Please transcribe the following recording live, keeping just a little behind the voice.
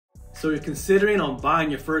So you're considering on buying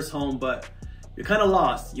your first home, but you're kind of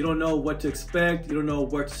lost. You don't know what to expect. You don't know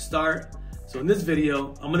where to start. So in this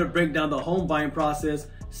video, I'm gonna break down the home buying process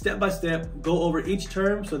step by step, go over each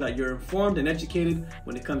term so that you're informed and educated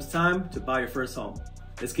when it comes time to buy your first home.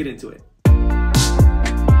 Let's get into it.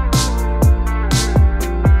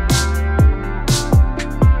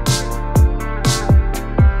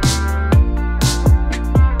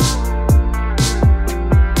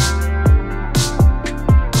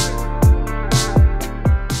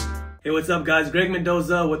 Hey, what's up guys? Greg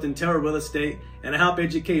Mendoza with Intero Real Estate, and I help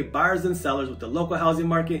educate buyers and sellers with the local housing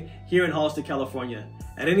market here in Hollister, California.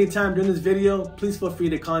 At any time during this video, please feel free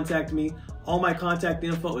to contact me. All my contact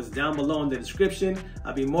info is down below in the description.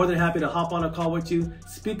 I'd be more than happy to hop on a call with you,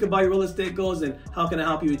 speak about your real estate goals, and how can I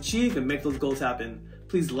help you achieve and make those goals happen.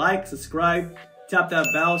 Please like, subscribe, tap that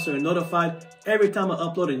bell so you're notified every time I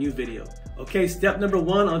upload a new video. Okay, step number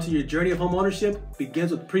one onto your journey of home ownership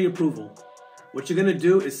begins with pre-approval. What you're gonna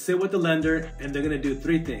do is sit with the lender, and they're gonna do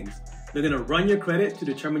three things. They're gonna run your credit to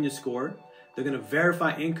determine your score. They're gonna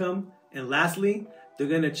verify income. And lastly, they're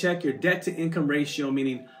gonna check your debt to income ratio,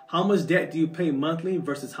 meaning how much debt do you pay monthly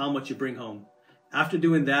versus how much you bring home. After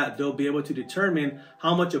doing that, they'll be able to determine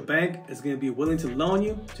how much a bank is gonna be willing to loan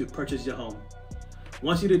you to purchase your home.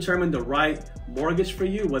 Once you determine the right mortgage for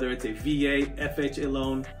you, whether it's a VA, FHA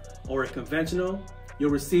loan, or a conventional, you'll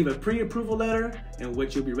receive a pre-approval letter in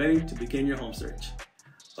which you'll be ready to begin your home search.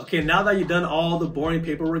 Okay, now that you've done all the boring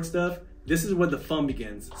paperwork stuff, this is where the fun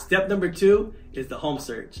begins. Step number two is the home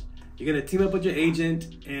search. You're gonna team up with your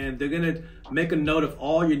agent, and they're gonna make a note of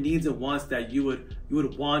all your needs and wants that you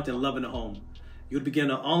would want and love in a home. You would begin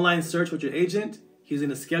an online search with your agent. He's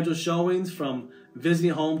gonna schedule showings from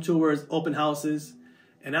visiting home tours, open houses,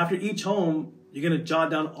 and after each home, you're gonna jot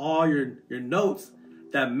down all your notes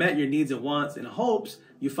that met your needs and wants in hopes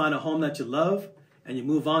you find a home that you love, and you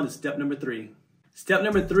move on to step number three. Step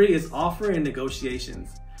number three is offer and negotiations.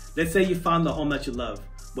 Let's say you found the home that you love.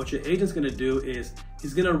 What your agent's gonna do is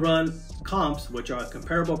he's gonna run comps, which are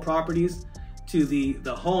comparable properties to the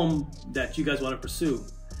home that you guys wanna pursue.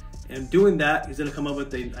 And doing that, he's gonna come up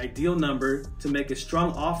with an ideal number to make a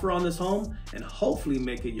strong offer on this home and hopefully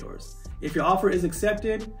make it yours. If your offer is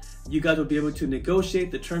accepted, you guys will be able to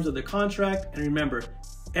negotiate the terms of the contract. And remember,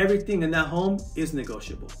 everything in that home is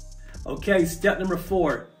negotiable. Okay, step number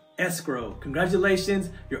four, escrow.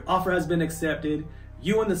 Congratulations, your offer has been accepted.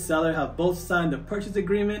 You and the seller have both signed the purchase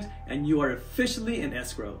agreement, and you are officially in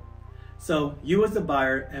escrow. So you as the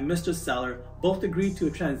buyer and Mr. Seller both agreed to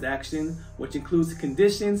a transaction which includes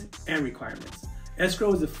conditions and requirements.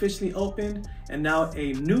 Escrow is officially opened, and now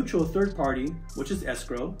a neutral third party, which is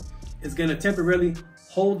escrow, is going to temporarily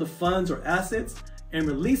hold the funds or assets and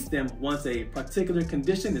release them once a particular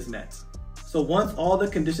condition is met. So once all the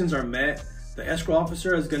conditions are met, the escrow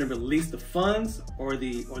officer is going to release the funds or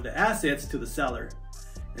the assets to the seller.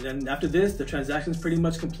 And then after this, the transaction is pretty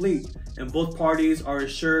much complete, and both parties are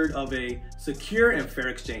assured of a secure and fair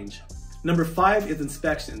exchange. Number five is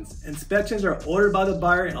inspections. Inspections are ordered by the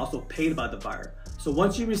buyer and also paid by the buyer. So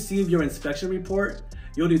once you receive your inspection report,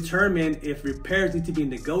 you'll determine if repairs need to be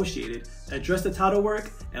negotiated, address the title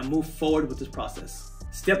work, and move forward with this process.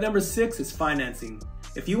 Step number six is financing.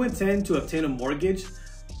 If you intend to obtain a mortgage,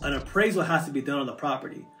 an appraisal has to be done on the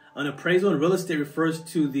property. An appraisal in real estate refers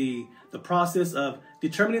to the process of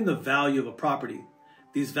determining the value of a property.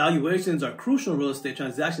 These valuations are crucial in real estate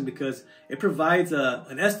transactions because it provides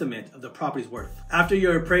an estimate of the property's worth. After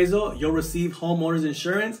your appraisal, you'll receive homeowner's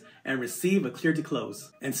insurance and receive a clear to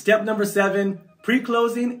close. And step number seven,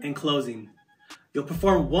 pre-closing and closing. You'll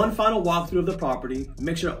perform one final walkthrough of the property,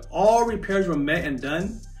 make sure all repairs were met and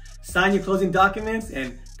done, sign your closing documents,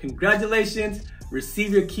 and congratulations,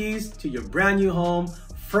 receive your keys to your brand new home.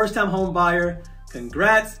 First-time home buyer,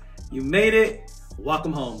 congrats, you made it,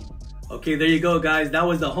 welcome home. Okay, there you go guys, that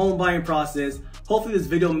was the home buying process. Hopefully this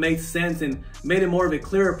video made sense and made it more of a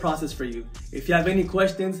clearer process for you. If you have any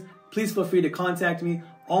questions, please feel free to contact me.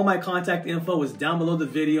 All my contact info is down below the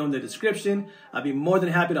video in the description. I'd be more than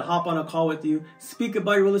happy to hop on a call with you, speak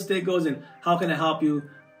about your real estate goals, and how can I help you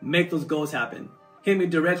make those goals happen. Hit me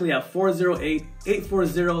directly at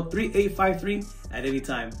 408-840-3853 at any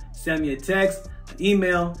time. Send me a text, an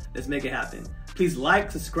email, let's make it happen. Please like,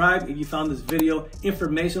 subscribe if you found this video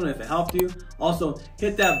informational and if it helped you. Also,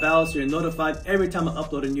 hit that bell so you're notified every time I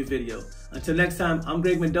upload a new video. Until next time, I'm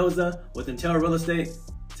Greg Mendoza with Intero Real Estate.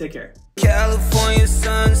 Take care. California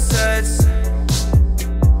sunsets.